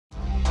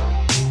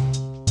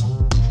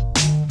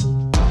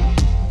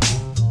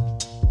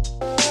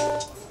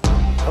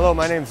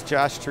Hello, my name is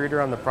Josh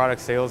Treter. I'm the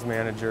product sales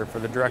manager for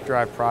the direct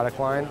drive product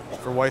line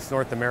for Weiss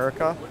North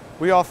America.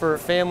 We offer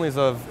families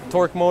of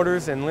torque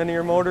motors and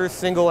linear motors,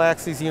 single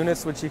axis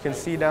units, which you can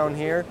see down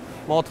here,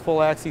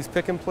 multiple axes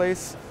pick and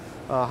place,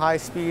 high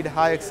speed,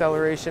 high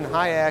acceleration,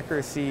 high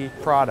accuracy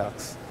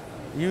products.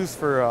 Used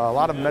for a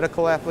lot of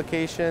medical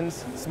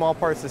applications, small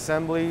parts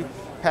assembly,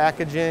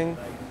 packaging,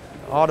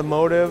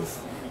 automotive,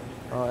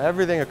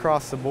 everything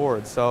across the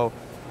board. So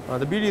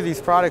the beauty of these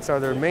products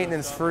are they're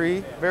maintenance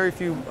free, very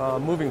few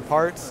moving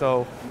parts,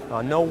 so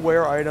no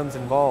wear items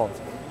involved.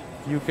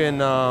 You can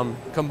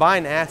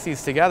combine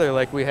axes together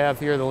like we have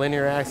here, the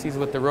linear axes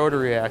with the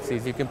rotary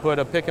axes. You can put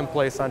a pick and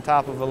place on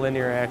top of a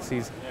linear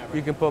axes.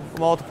 You can put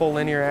multiple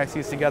linear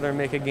axes together and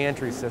make a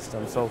gantry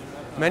system. So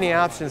many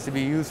options to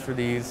be used for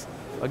these.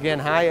 Again,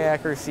 high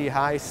accuracy,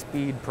 high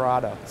speed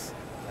products.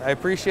 I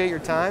appreciate your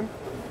time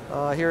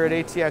here at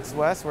ATX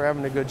West. We're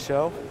having a good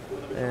show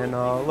and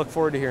look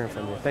forward to hearing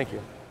from you. Thank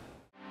you.